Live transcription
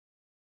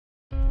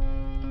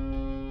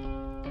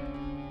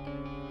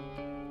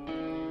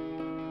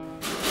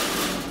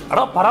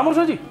എടാ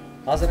പരാമർശി,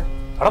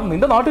 എടാ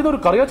നിന്റെ നാട്ടിൽ നിന്ന് ഒരു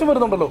കറിയാച്ചൻ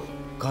വരുന്നുണ്ടല്ലോ.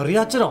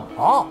 കറിയാച്ചനോ?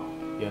 ആ,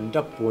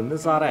 എന്റെ പൊന്ന്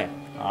സാറേ,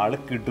 ആള്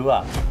കിടുവ.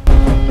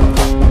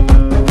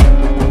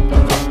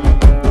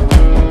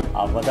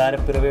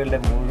 അവതാരപ്പിറവികളുടെ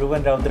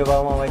മുഴുവൻ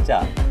രൗദ്രഭാവം വെച്ച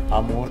ആ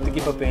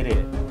മൂർത്തിക്ക് ഇപ്പൊ പേര്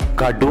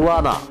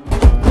കടുവാന്നാ.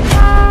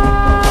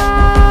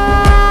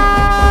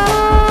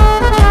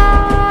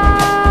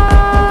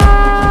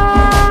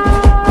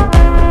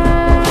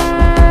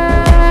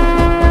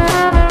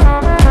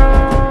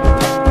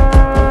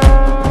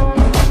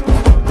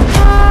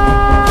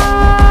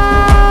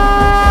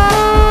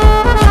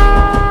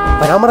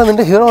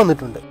 നിന്റെ ഹീറോ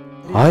വന്നിട്ടുണ്ട്.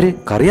 ആര്?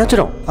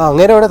 കറിയാച്ചനോ? ആ,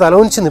 അങ്ങേരെ അവിടെ തല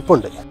കുനിച്ച്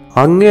നിപ്പുണ്ട്.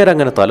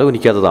 അങ്ങേരങ്ങനെ തല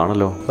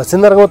കുനിക്കാത്തതാണല്ലോ. ബസ്സിൽ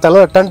നിന്ന് ഇറങ്ങുമ്പോൾ തല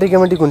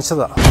തട്ടാണ്ടിരിക്കാൻ വേണ്ടി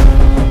കുനിച്ചതാ.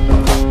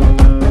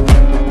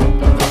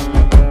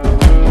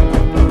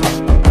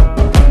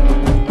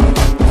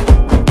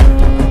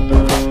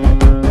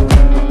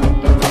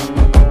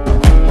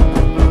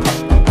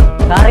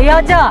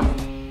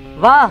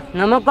 വാ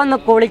നമുക്കൊന്ന്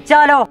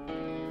കുളിച്ചാലോ?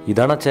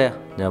 ഇതാണച്ചേ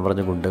ഞാൻ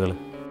പറഞ്ഞ ഗുണ്ടകള്.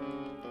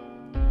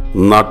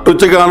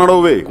 നട്ടുച്ച കാണടോ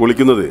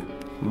കുളിക്കുന്നത്.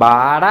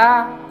 ബാടാ,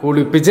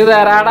 കുളിപ്പിച്ച്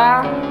തരാടാ.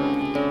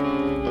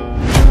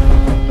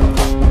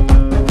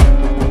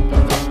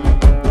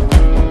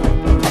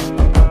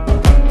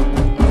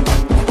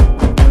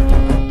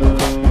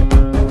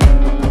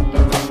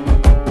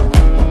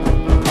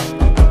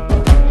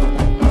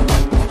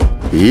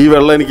 ഈ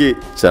വെള്ളം എനിക്ക്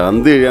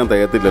ചന്തി കഴിയാൻ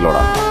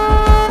തികത്തില്ലല്ലോടാ.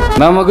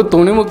 നമുക്ക്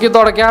തുണി മുക്കി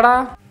തുടക്കാടാ.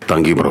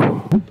 തങ്കി ബ്രോ,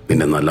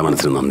 നിന്റെ നല്ല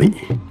മനസ്സിന് നന്ദി.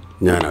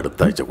 ഞാൻ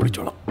അടുത്ത ആഴ്ച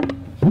കുളിച്ചോളാം.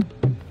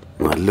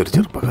 നല്ലൊരു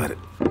ചെറുപ്പക്കാരൻ.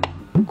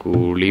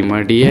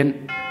 കുളിമടിയൻ.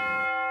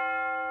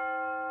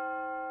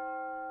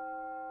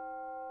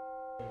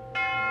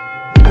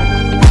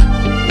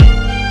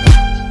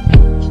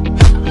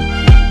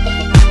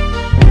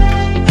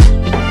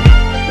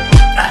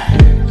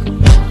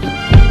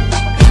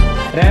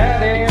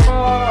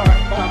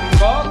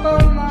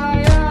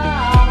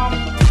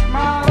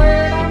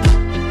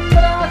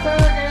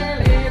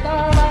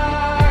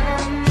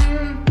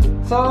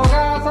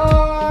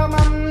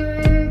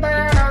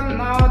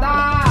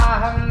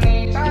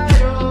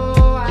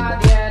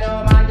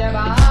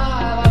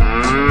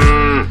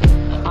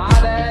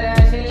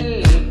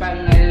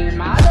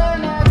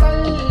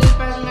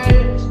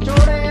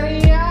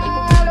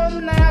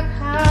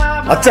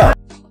 അച്ഛാ,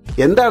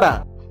 എന്താടാ?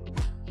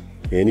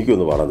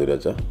 എനിക്കൊന്ന് പാടാൻ തരും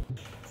അച്ഛാ.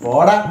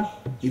 ഓടാ,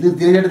 ഇത്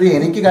തിരിച്ചെടുത്ത്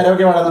എനിക്ക്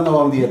കരോക്കെ പാടാൻ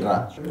ഹോം തിയേറ്ററാ.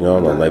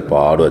 ഞാൻ നന്നായി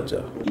പാടും അച്ഛാ.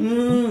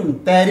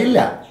 തരില്ല.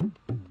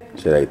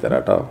 ശരിയായി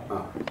തരാട്ടോ,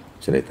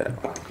 ശരിയായി തരാം.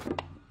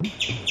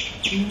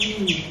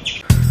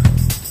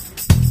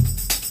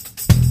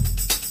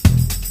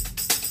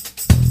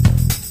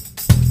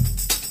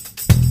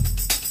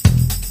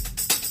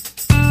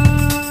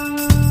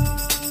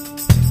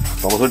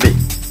 തോമസ് കുട്ടി,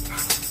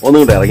 ഒന്നും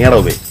കൊണ്ട് ഇറങ്ങിയാടോ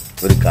പോയി,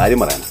 ഒരു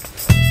കാര്യം പറയാനാ.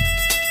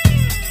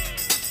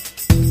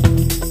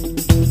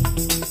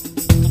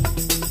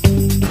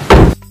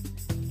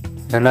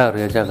 എന്താ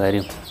അറിയാ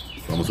കാര്യം?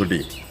 തോമസ് കുട്ടി,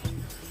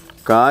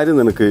 കാര്യം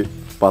നിനക്ക്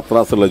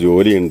പത്രാസുള്ള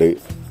ജോലിയുണ്ട്,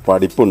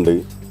 പഠിപ്പുണ്ട്,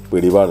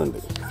 പിടിപാടുണ്ട്.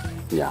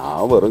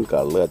 ഞാൻ വെറും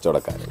കള്ള്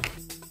കച്ചവടക്കാരൻ.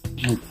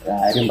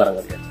 കാര്യം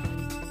പറയാ.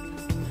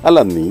 അല്ല,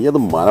 നീ അത്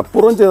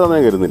മനഃപൂർവ്വം ചെയ്താൽ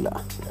ഞാൻ കരുതുന്നില്ല.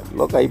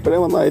 എല്ലോ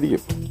കൈപ്പഴം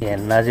വന്നായിരിക്കും.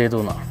 എന്നാ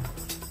ചെയ്തു?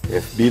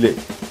 FB-യിലെ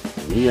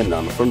നീ എന്നെ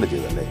അൺഫ്രണ്ട്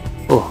ചെയ്തല്ലേ?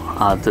 ഓ,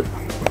 അത്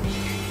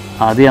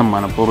ഞാൻ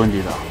മനഃപൂർവ്വം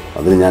ചെയ്താ.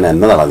 അതിന് ഞാൻ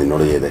എന്നതാടാ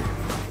നിന്നോട് ചെയ്തേ?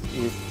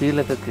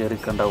 FB-യിലൊക്കെ കയറി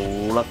കണ്ട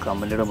ഊള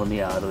കമലിടുമ്പോൾ നീ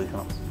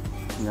ആലോചിക്കണം,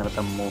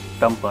 ഇങ്ങനത്തെ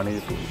മുട്ടം പണി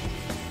കിട്ടും.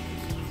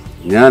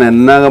 ഞാൻ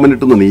എന്നാ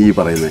കമന്റിട്ടെന്ന് നീ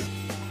പറയുന്നേ?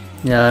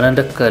 ഞാൻ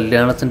എൻ്റെ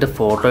കല്യാണത്തിൻ്റെ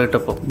ഫോട്ടോ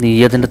ഇട്ടപ്പോൾ നീ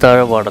അതിൻ്റെ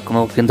താഴെ വടക്ക്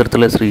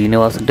നോക്കിയന്ത്രത്തിലെ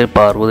ശ്രീനിവാസിൻ്റെ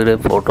പാർവതിയുടെ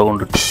ഫോട്ടോ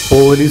കൊണ്ടിട്ടു.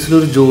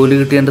 പോലീസിലൊരു ജോലി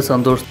കിട്ടിയ എൻ്റെ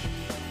സന്തോഷം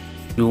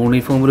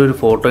യൂണിഫോമിലൊരു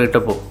ഫോട്ടോ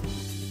ഇട്ടപ്പോൾ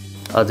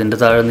അതിൻ്റെ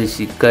താഴെ നീ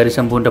ശിക്കാരി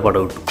ശംഭുവിൻ്റെ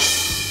പടം ഇട്ടു.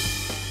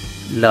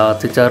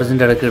 ലാത്തി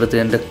ചാർജിൻ്റെ ഇടയ്ക്ക് എടുത്ത്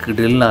എൻ്റെ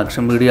കിടിലിന്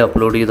ആക്ഷൻ വീഡിയോ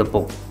അപ്ലോഡ്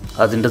ചെയ്തപ്പോൾ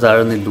അതിൻ്റെ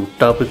താഴെ നീ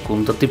ലുട്ടാപ്പി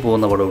കുന്തത്തി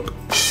പോകുന്ന പടം ഇട്ടു.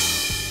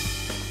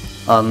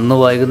 അന്ന്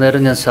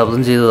വൈകുന്നേരം ഞാൻ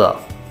ശബ്ദം ചെയ്തതാ,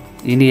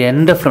 ഇനി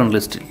എൻ്റെ ഫ്രണ്ട്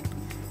ലിസ്റ്റിൽ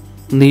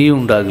നീയും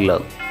ഉണ്ടാകില്ല.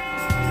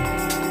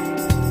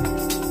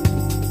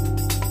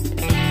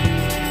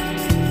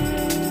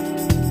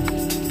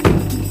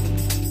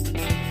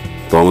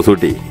 തോമസ്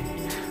കുട്ടി,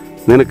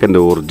 നിനക്ക് എൻ്റെ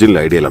ഒറിജിനൽ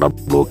ഐഡിയയിലടാ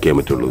ബ്ലോക്ക് ചെയ്യാൻ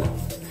പറ്റുള്ളൂ.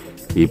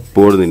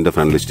 ഇപ്പോഴും നിൻ്റെ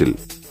ഫ്രണ്ട് ലിസ്റ്റിൽ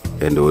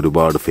എൻ്റെ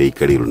ഒരുപാട്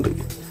ഫേക്ക് ഐഡിയകളുണ്ട്.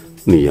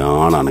 നീ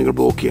ആണാണെങ്കിൽ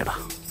ബ്ലോക്ക് ചെയ്യടാ.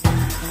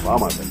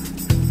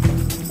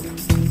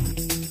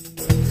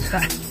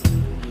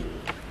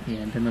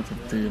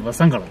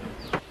 ദിവസം കളഞ്ഞു.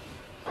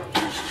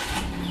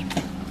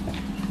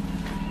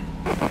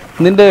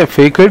 നിന്റെ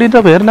ഫേക്ക് ഐഡിയുടെ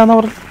പേരെന്നാന്ന്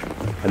പറഞ്ഞു?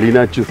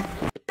 അലീനാച്ചു.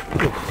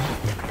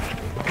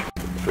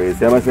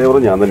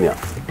 ഞാൻ തന്നെയാ.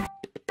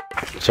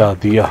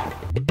 ചതിയാ.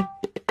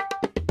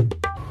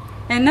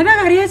 എന്നതാ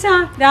കറിയാച്ചാ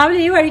രാവിലെ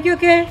ഈ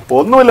വഴിക്കൊക്കെ?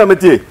 ഒന്നുമില്ല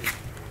അമ്മച്ചി,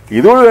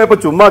 ഇതുകൊണ്ട് പോയപ്പോ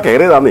ചുമ്മാ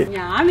കയറിയതാന്നേ.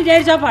 ഞാൻ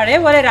വിചാരിച്ചാ പഴയ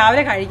പോലെ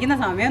രാവിലെ കഴിക്കുന്ന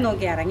സമയം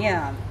നോക്കി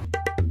ഇറങ്ങിയതാണ്.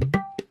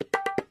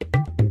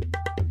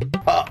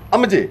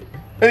 അമ്മച്ചി,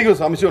 എനിക്കൊരു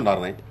സംശയം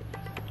ഉണ്ടായിരുന്നേ.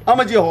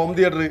 അമ്മച്ചി ഹോം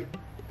തിയേറ്റർ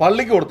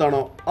പള്ളിക്ക്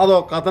കൊടുത്താണോ അതോ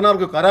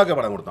കത്തനാർക്ക് കരാക്കെ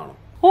പടം കൊടുത്താണോ?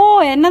 ഓ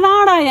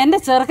എന്നതാടാ എന്റെ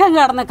ചെറുക്കൻ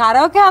കിടന്ന്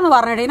കരോക്കാന്ന്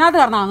പറഞ്ഞിട്ട് ഇതിനകത്ത്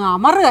കിടന്ന് അങ്ങ്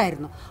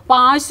അമറുകയായിരുന്നു.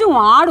 പശുവും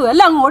ആടും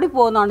എല്ലാം അങ്ങ്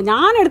ഓടിപ്പോകുന്നതാണ്.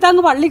 ഞാൻ എടുത്ത്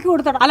അങ്ങ് പള്ളിക്ക്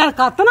കൊടുത്തോട്ടെ. അല്ല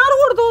കത്തനാറ്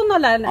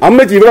കൊടുത്തോന്നല്ല.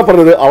 അമ്മച്ചി ഇവിടെ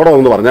പറഞ്ഞത് അവിടെ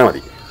ഒന്ന് പറഞ്ഞാൽ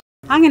മതി.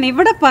 അങ്ങനെ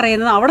ഇവിടെ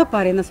പറയുന്നത് അവിടെ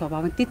പറയുന്ന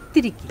സ്വഭാവം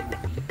തിത്തിരിക്കില്ല.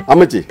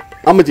 അമ്മച്ചി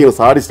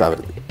സാഡിസ്റ്റ്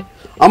ആവരുത്.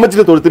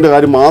 അമ്മച്ചിന്റെ തൊഴുത്തിന്റെ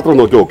കാര്യം മാത്രം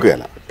നോക്കി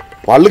നോക്കുകയല്ല.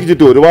 പള്ളിക്ക്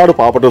ചുറ്റും ഒരുപാട്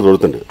പാവപ്പെട്ട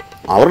തൊഴുത്തുണ്ട്.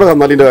 അവരുടെ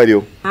കന്നാലിന്റെ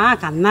കാര്യവും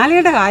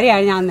കന്നാലിയുടെ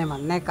കാര്യമാണ് ഞാൻ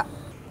വന്നേക്കാം.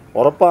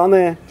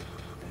 ഉറപ്പാന്നേ.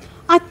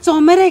 ആ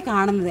ചുമരെ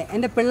കാണുന്നത്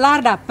എന്റെ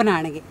പിള്ളേരുടെ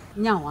അപ്പനാണെങ്കിൽ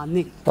ഞാൻ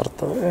വന്നിരിക്കും.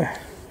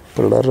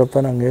 പിള്ളേരുടെ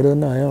അപ്പൻ അങ്ങേര്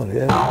തന്നെ ആയാൽ മതി.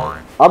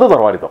 അത്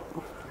തറവാടിത്തം.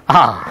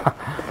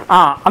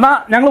 എന്നാ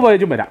ഞങ്ങൾ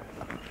പോയേച്ചും വരാം.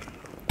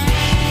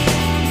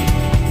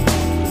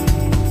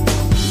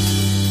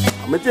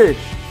 അമ്മച്ചേ,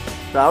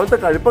 രാവിലത്തെ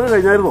കഴിപ്പൊക്കെ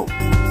കഴിഞ്ഞായിരുന്നോ?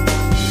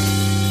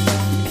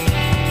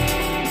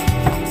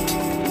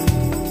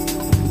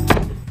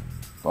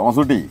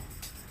 തോമസുട്ടി,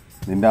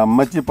 നിന്റെ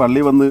അമ്മച്ചി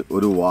പള്ളി വന്ന്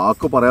ഒരു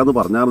വാക്ക് പറയാന്ന്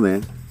പറഞ്ഞാർന്നേ.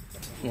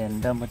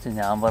 എൻ്റെ അമ്മച്ചി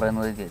ഞാൻ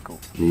പറയുന്നത് കേൾക്കൂ.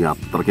 നീ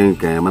അത്രയ്ക്കും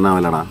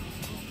കേമനാവല്ലടാ.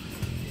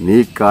 നീ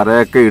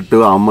കരയൊക്കെ ഇട്ട്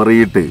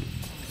അമറിയിട്ട്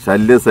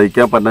ശല്യം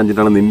സഹിക്കാൻ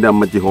പറ്റാഞ്ഞിട്ടാണ് നിന്റെ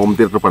അമ്മച്ചി ഹോം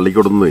തിയേറ്റർ പള്ളിക്ക്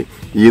കൊടുക്കുന്നത്.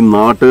 ഈ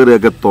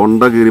നാട്ടുകാരെയൊക്കെ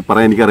തൊണ്ട കീറി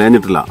പറയാൻ എനിക്ക്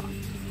അറിയാഞ്ഞിട്ടില്ല.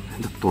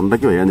 എൻ്റെ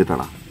തൊണ്ടയ്ക്ക്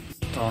വയ്യാഞ്ഞിട്ടാടാ.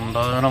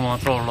 തൊണ്ടവേദന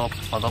മാത്രമേ ഉള്ളൂ,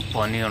 അതോ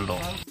പനിയുണ്ടോ?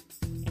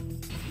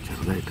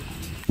 ചെറുതായിട്ട്.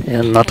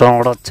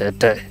 എന്നത്തോടെ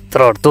ചേറ്റെ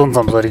ഇത്ര അടുത്തൊന്നും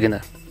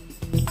സംസാരിക്കുന്നത്?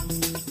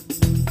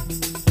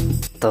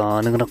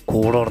 താനിങ്ങനെ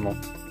കൂടെ നടന്നു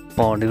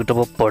പണി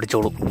കിട്ടുമ്പോൾ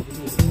പഠിച്ചോളൂ.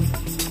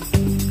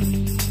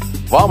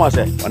 വാ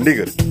മാഷേ, വണ്ടി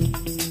കയറി.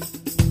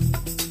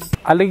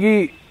 അല്ലെങ്കിൽ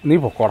നീ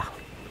പൊക്കോടാ,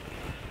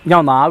 ഞാൻ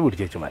ഒന്ന് ആവി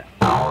പിടിച്ചേച്ചു വരാം.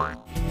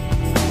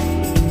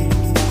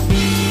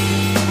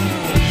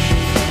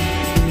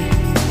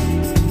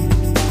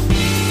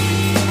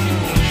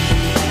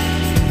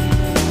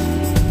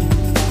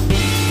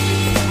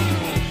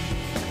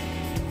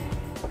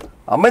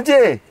 അമ്മച്ചേ,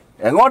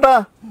 എങ്ങോട്ടാ?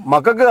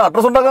 മക്കൾക്ക്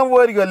അഡ്രസ് ഉണ്ടാക്കാൻ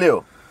പോവായിരിക്കും അല്ലയോ?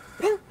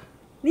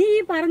 നീ ഈ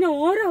പറഞ്ഞ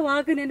ഓരോ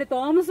വാക്കിന് എന്റെ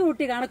തോമസ്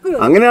കുട്ടി കണക്ക്.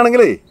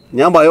 അങ്ങനെയാണെങ്കിലേ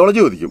ഞാൻ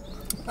ബയോളജി ചോദിക്കും.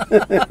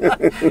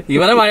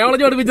 ഇവനെ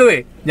ബയോളജി പഠിപ്പിച്ചതേ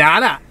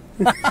ഞാനാ.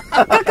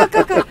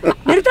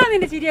 നിർത്താ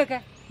നിന്റെ ചിരിയൊക്കെ.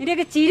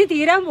 നിന്റെയൊക്കെ ചിരി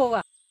തീരാൻ പോവാ.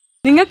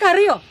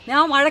 നിങ്ങൾക്കറിയോ,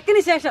 ഞാൻ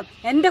വഴക്കിന് ശേഷം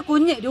എന്റെ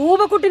കുഞ്ഞ്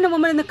രൂപക്കുട്ടിന്റെ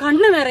മുമ്പിൽ നിന്ന്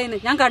കണ്ണു നിറയുന്നു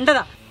ഞാൻ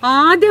കണ്ടതാ.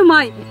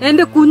 ആദ്യമായി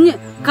എന്റെ കുഞ്ഞ്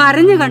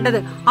കരഞ്ഞു കണ്ടത്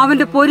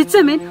അവന്റെ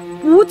പൊരിച്ചമീൻ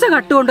പൂച്ച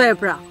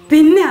കട്ടുകൊണ്ടുപോയപ്പോഴാ.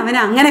 പിന്നെ അവനെ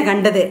അങ്ങനെ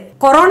കണ്ടത്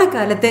കൊറോണ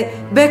കാലത്ത്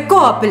ബെക്കോ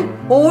ആപ്പിൽ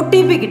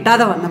OTP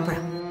കിട്ടാതെ വന്നപ്പോഴാ.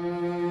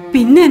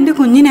 പിന്നെ എന്റെ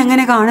കുഞ്ഞിനെ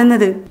അങ്ങനെ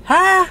കാണുന്നത്.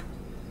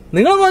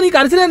 നിങ്ങളൊന്നും നീ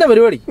കരച്ചില്ല എന്റെ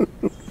പരിപാടി.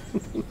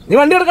 നീ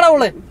വണ്ടി എടുക്കണ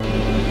പോളെ.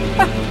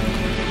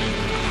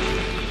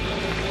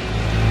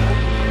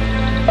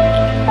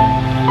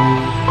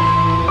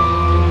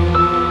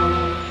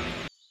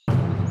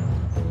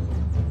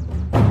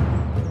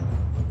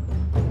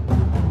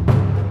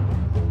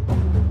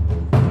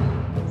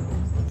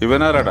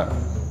 ഇവനാരാടാ?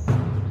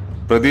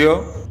 പ്രതിയോ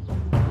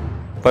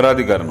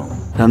പരാതിക്കാരനോ?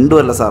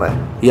 രണ്ടുമല്ല സാറേ,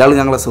 ഇയാൾ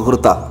ഞങ്ങളെ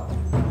സുഹൃത്താ,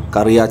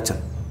 കറിയാച്ചൻ.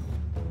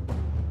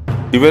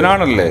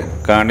 ഇവനാണല്ലേ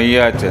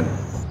കണിയാച്ചൻ?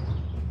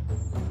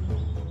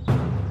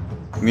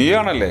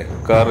 നീയാണല്ലേ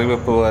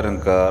കറിവെപ്പുകാരൻ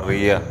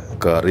കറിയ?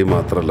 കറി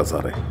മാത്രല്ല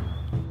സാറേ,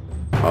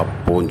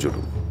 അപ്പവും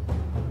ചുടും.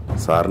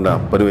 സാറിൻ്റെ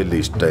അപ്പന്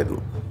വലിയ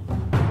ഇഷ്ടമായിരുന്നു.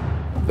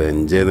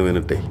 ബെഞ്ചേന്ന്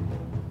വീണിട്ടേ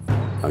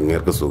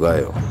അങ്ങേർക്ക്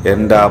സുഖായോ?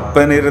 എന്റെ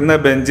അപ്പൻ ഇരുന്ന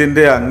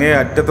ബെഞ്ചിന്റെ അങ്ങേ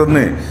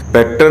അറ്റത്തുനിന്ന്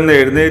പെട്ടെന്ന്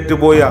എഴുന്നേറ്റ്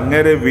പോയി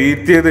അങ്ങേരെ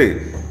വീഴ്ത്തിയത്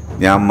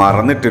ഞാൻ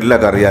മറന്നിട്ടില്ല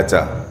കറിയാച്ച.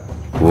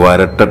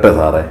 വരട്ടെ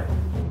സാറേ.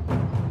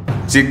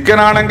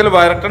 ചിക്കൻ ആണെങ്കിൽ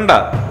വരട്ടണ്ട,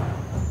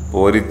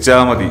 പൊരിച്ചാ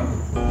മതി.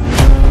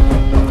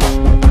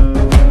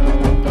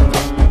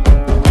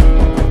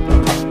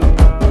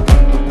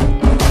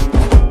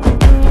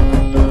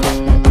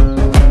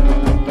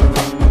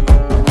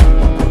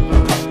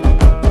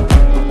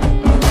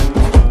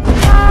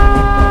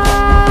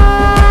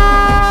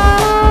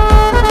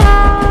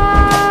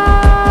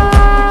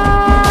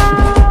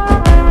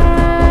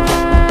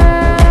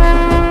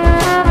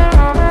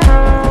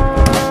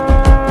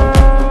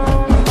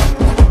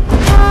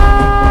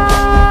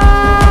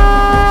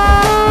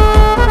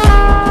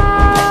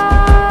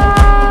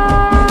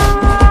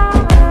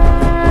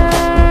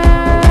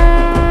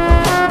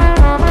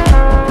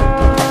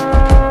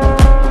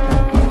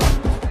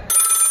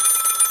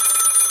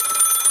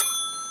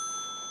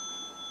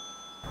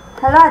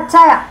 ഹലോ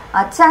അച്ചായ,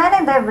 അച്ചായൻ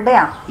എന്താ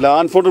എവിടെയാ?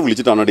 ലാൻഡ് ഫോട്ടോ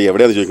വിളിച്ചിട്ടാണ്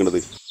എവിടെയാന്ന് ചോദിക്കേണ്ടത്?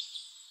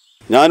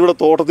 ഞാനിവിടെ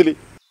തോട്ടത്തില്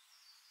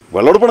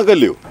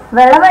വെള്ളമെടുപ്പണക്കല്ലയോ?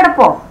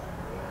 വെള്ളമെടുപ്പോ?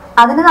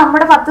 അതിന്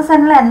നമ്മുടെ 10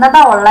 സെന്റിൽ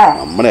എന്നതാ ഉള്ളേ?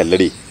 നമ്മുടെ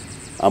അല്ലടി,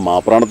 ആ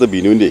മാപ്രാണത്തെ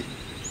ബിനുവിന്റെ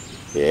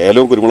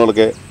ഏലവും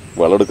കുരുമുളകൊക്കെ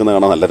വെള്ളമെടുക്കുന്ന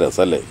കാണാൻ നല്ല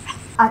രസമല്ലേ?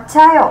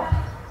 അച്ചായോ,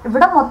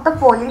 ഇവിടെ മൊത്തം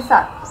പോലീസാ.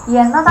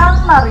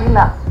 എന്നതാണെന്ന് അറിയില്ല,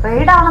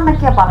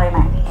 റെയ്ഡാണെന്നൊക്കെയാ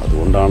പറയണേ.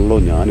 അതുകൊണ്ടാണല്ലോ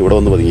ഞാൻ ഇവിടെ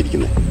വന്ന്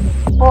പതുങ്ങിയിരിക്കുന്നത്.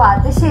 ഓ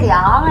അത് ശരി,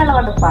 ആ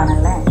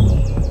വിളവെടുപ്പാണല്ലേ.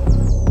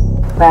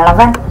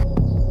 വിളവൻ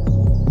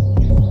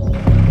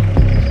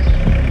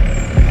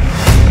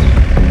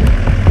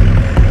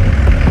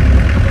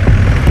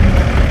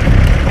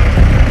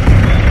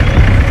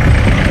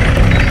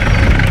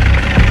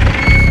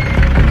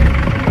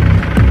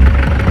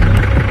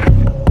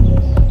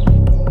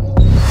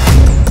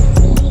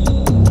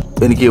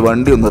എനിക്ക് ഈ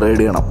വണ്ടി ഒന്ന് റൈഡ്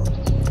ചെയ്യണം.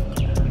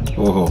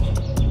 ഓഹോ,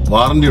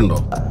 വാറന്റി ഉണ്ടോ?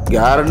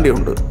 ഗ്യാരണ്ടി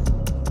ഉണ്ട്.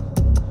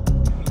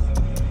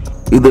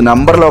 ഇത്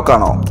നമ്പർ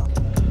ലോക്കാണോ?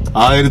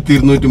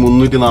 1200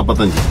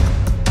 345.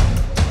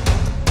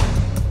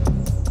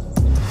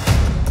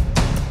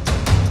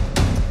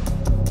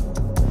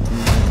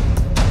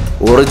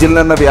 ഒറിജിനൽ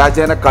എന്ന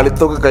വ്യാജേന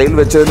കളിത്തൊക്കെ കയ്യിൽ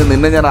വെച്ചതിന്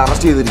നിന്നെ ഞാൻ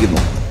അറസ്റ്റ്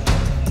ചെയ്തിരിക്കുന്നു.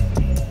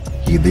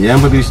 ഇത് ഞാൻ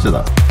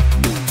പ്രതീക്ഷിച്ചതാ.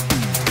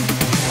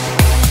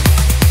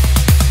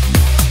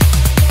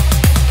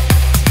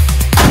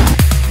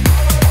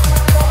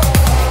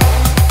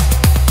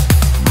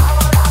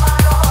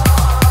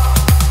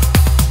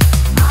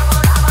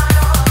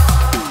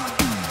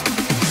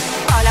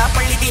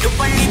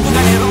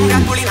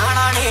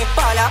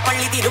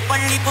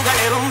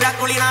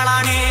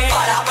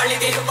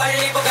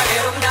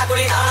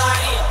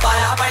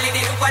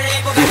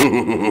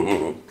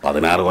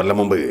 പതിനാറ് കൊല്ലം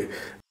മുമ്പ്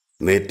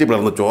നെറ്റി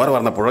പിളർന്ന് ചോര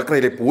പറഞ്ഞ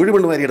പുഴക്കരയിലെ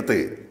പൂഴിമണ്ണ് വാരിയെടുത്ത്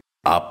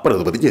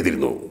അപ്രതിപതി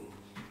ചെയ്തിരുന്നു.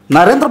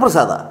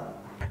 നരേന്ദ്രപ്രസാദ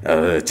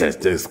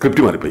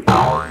സ്ക്രിപ്റ്റ് മാറിപ്പോയി.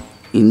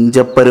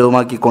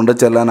 ഇഞ്ചപ്പരവുമാക്കി കൊണ്ടു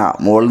ചെല്ലാനാ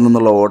മോളിൽ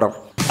നിന്നുള്ള ഓർഡർ.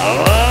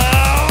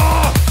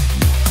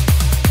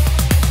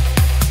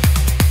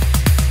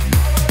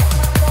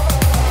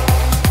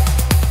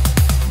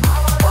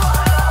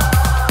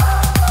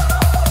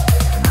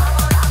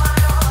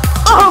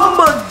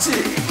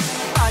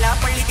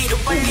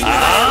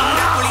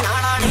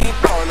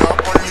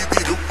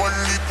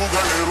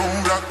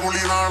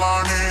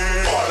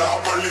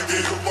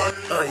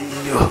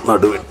 അയ്യോ,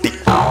 നടുവെട്ടി.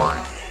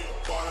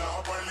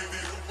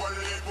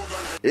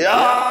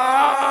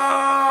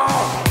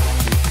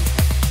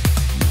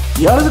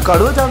 ഇയാളിത്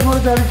കടുവ ചാടുന്നോട്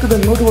ചാടിയിട്ട്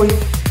എങ്ങോട്ട് പോയി?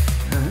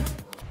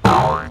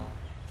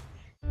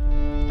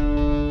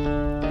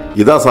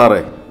 ഇതാ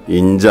സാറേ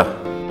ഇഞ്ച.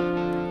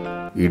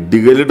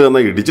 ഇടികല്ലിട്ട്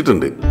തന്നാ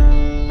ഇടിച്ചിട്ടുണ്ട്.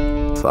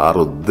 സാർ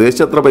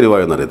ഉദ്ദേശിച്ചത്ര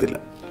പരിപാടിയൊന്നും അറിയത്തില്ല.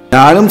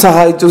 ഞാനും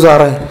സഹായിച്ചു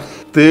സാറേ.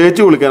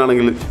 തേച്ചു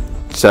കുളിക്കാനാണെങ്കിൽ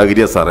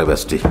ശകരിയ സാറേ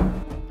ബെസ്റ്റ്.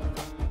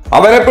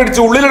 അവരെ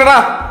പിടിച്ച് ഉള്ളിലിടടാ.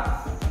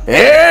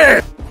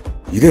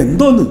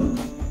 ഇതെന്തോന്ന്?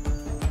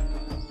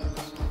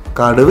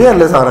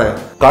 കടുവയല്ലേ സാറേ?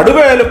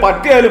 കടുവയായാലും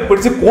പട്ടിയായാലും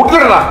പിടിച്ച്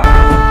കൂട്ടിലിടടാ.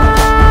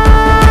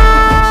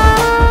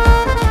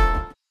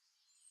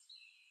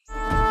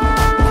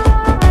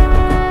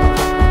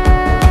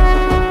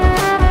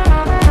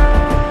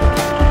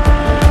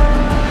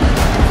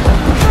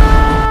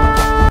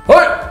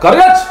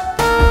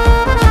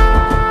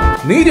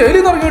 നീ ജയിലിൽ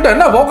നിന്ന് ഇറങ്ങിയിട്ട്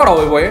എന്നാ പോക്കടോ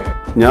പോയെ?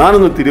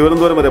 ഞാനൊന്ന്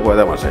തിരുവനന്തപുരം വരെ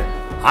പോയതാ മാഷേ.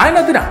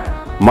 ആയതിനാ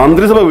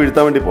മന്ത്രിസഭ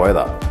വീഴ്ത്താൻ വേണ്ടി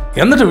പോയതാ.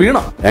 എന്നിട്ട്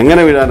വീണോ?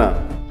 എങ്ങനെ വീഴാനാ?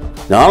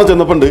 ഞാൻ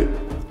ചെന്നപ്പണ്ട്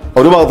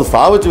ഒരു ഭാഗത്ത്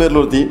സാ വെച്ച്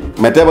പേരിലൊരുത്തി,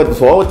 മറ്റേ ഭാഗത്ത്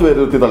സോ വെച്ച്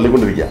പേരിലൊരുത്തി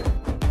തള്ളിക്കൊണ്ടിരിക്കുക.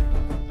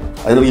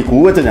 അതിന് ഈ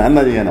കൂവച്ച ഞാൻ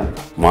എന്നാ ചെയ്യാനാ?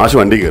 മാഷ്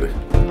വണ്ടി കയറി.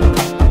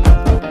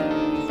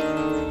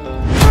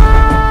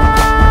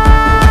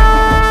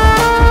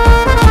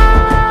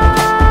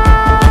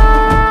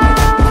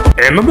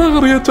 എന്നതാ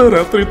അറിയാച്ച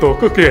രാത്രി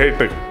തോക്കൊക്കെ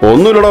ആയിട്ട്?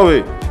 ഒന്നുമില്ലടാവേ,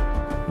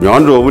 ഞാൻ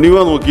റവന്യൂ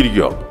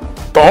നോക്കിയിരിക്കുക.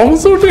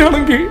 തോമസ്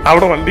കുട്ടിയാണെങ്കിൽ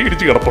അവിടെ വണ്ടി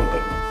ഇടിച്ച് കിടപ്പുണ്ട്.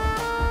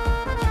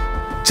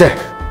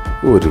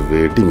 ഒരു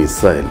വെടി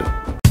മിസ്സായല്ലോ.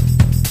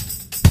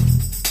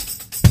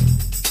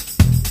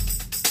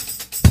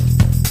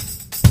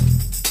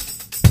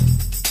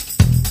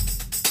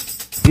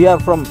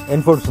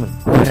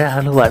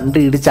 ഒരാള് വണ്ടി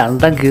ഇടിച്ച്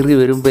അണ്ടം കീറി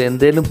വരുമ്പോ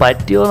എന്തേലും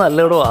പറ്റിയോ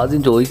നല്ലടോ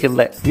ആദ്യം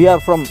ചോദിക്കണ്ടേ.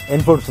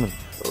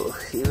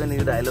 ഇവൻ ഈ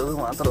ഡയലോഗ്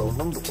മാത്രം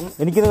ഉണ്ടെന്ന് തോന്നുന്നു.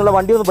 എനിക്ക് നിങ്ങളുടെ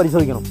വണ്ടി ഒന്ന്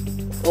പരിശോധിക്കണം.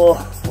 ഓ,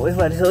 പോയി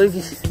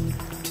പരിശോധിക്ക്.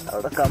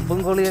 അവിടെ കമ്പും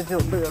കൊളിയൊക്കെ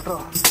ഉണ്ട് കേട്ടോ.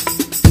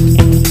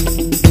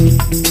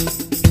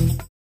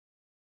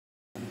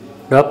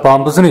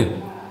 പാമ്പസിന്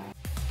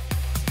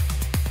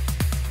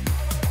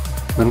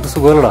നിനക്ക്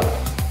സുഖമല്ലടാ?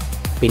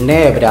 പിന്നെ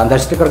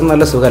ഭ്രാന്താശുപത്രി കിടക്കുന്ന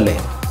നല്ല സുഖമല്ലേ?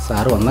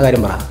 സാറ് വന്ന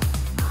കാര്യം പറ.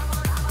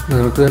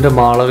 നിനക്ക് എൻ്റെ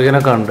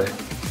മാളവികനെ കണ്ടേ?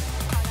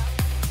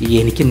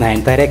 എനിക്ക്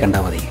നയൻതാരയെ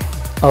കണ്ടാൽ മതി.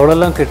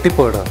 അവളെല്ലാം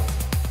കെട്ടിപ്പോയടാ.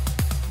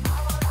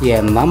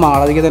 എന്നാ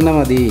മാളവിക തന്നെ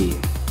മതി.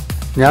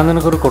 ഞാൻ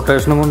നിനക്കൊരു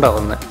കൊട്ടേഷനും കൊണ്ടാ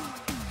വന്നേ.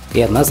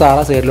 എന്നാ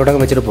സാറാ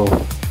സൈഡിലോട്ടൊക്കെ വെച്ചിട്ട്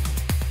പോകും.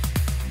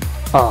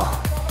 ആ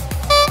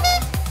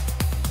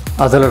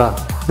അതല്ലടാ,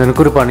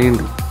 നിനക്കൊരു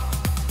പണിയുണ്ട്.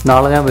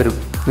 നാളെ ഞാൻ വരും,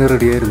 നീ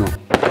റെഡിയായിരുന്നു?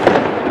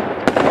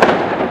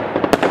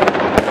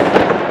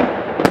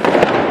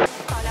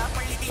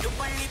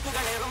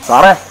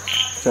 സാറേ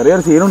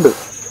ചെറിയൊരു സീനുണ്ട്.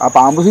 ആ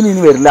പാമ്പുസിന്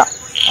ഇനി വരില്ല.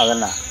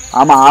 അതന്നെ, ആ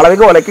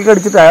മാളവിക ഒലക്കൊക്കെ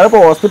അടിച്ചിട്ട് അയാളിപ്പോ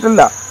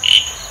ഹോസ്പിറ്റലില്ല.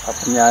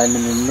 അപ്പൊ ഞാൻ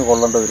നിന്ന്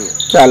കൊള്ളേണ്ട വരും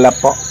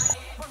ചിലപ്പോ.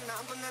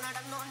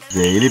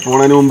 ജയിലിൽ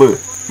പോണതിന് മുമ്പ്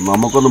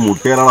നമുക്കൊന്ന്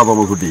മുട്ടേറാണോ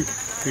തോമക്കുട്ടി?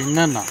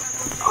 പിന്നെന്നാ,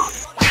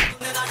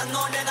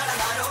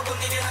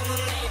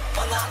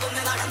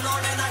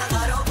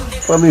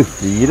 നീ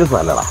സീരിയസ്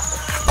അല്ലടാ.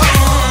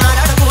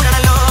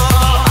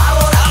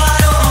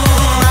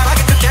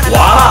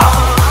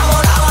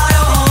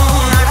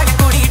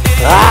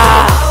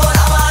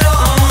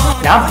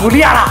 ഞാൻ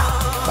പുലിയാടാ.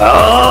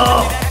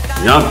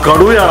 ഞാൻ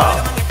കടുവയാടാ.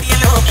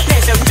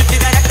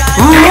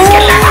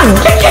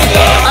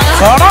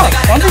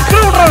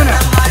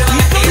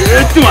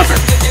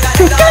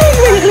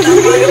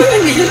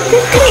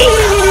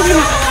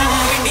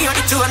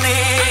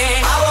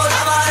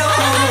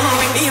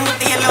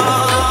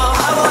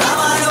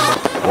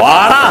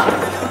 വാടാ,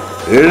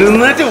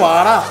 എഴുന്നേറ്റ്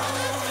വാടാ.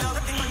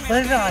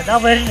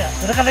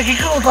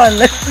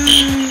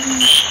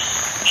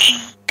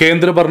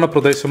 കേന്ദ്രഭരണ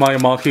പ്രദേശമായ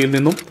മാഹിയിൽ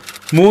നിന്നും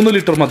 3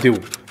 ലിറ്റർ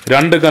മദ്യവും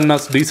 2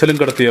 ഗന്നാസ് ഡീസലും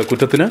കടത്തിയ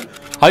കുറ്റത്തിന്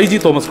IG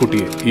തോമസ്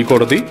കുട്ടിയെ ഈ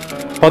കോടതി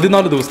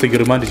 14 ദിവസത്തേക്ക്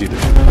റിമാൻഡ് ചെയ്തു.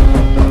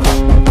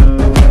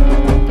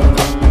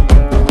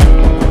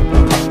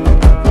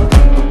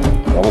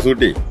 തോമസ്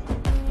കുട്ടി,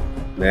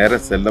 നേരെ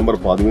സെൽ നമ്പർ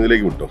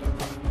 13 വിട്ടോ.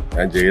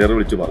 ഞാൻ ജയിലറെ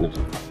വിളിച്ച്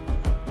പറഞ്ഞിട്ടുണ്ട്.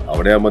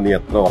 അവിടെയാകുമ്പോൾ നീ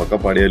എത്ര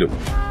ഉറക്കപ്പാടിയാലും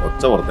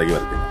ഒച്ച പുറത്തേക്ക്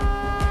വരത്തില്ല.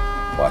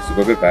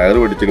 പശുക്കൊക്കെ കയറ്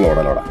പിടിച്ചിങ്ങനെ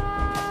ഓടാലോടാ.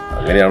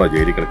 അങ്ങനെയാണോ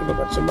ജയിലിൽ കിടക്കുന്ന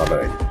മനുഷ്യന്മാരുടെ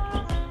കാര്യം?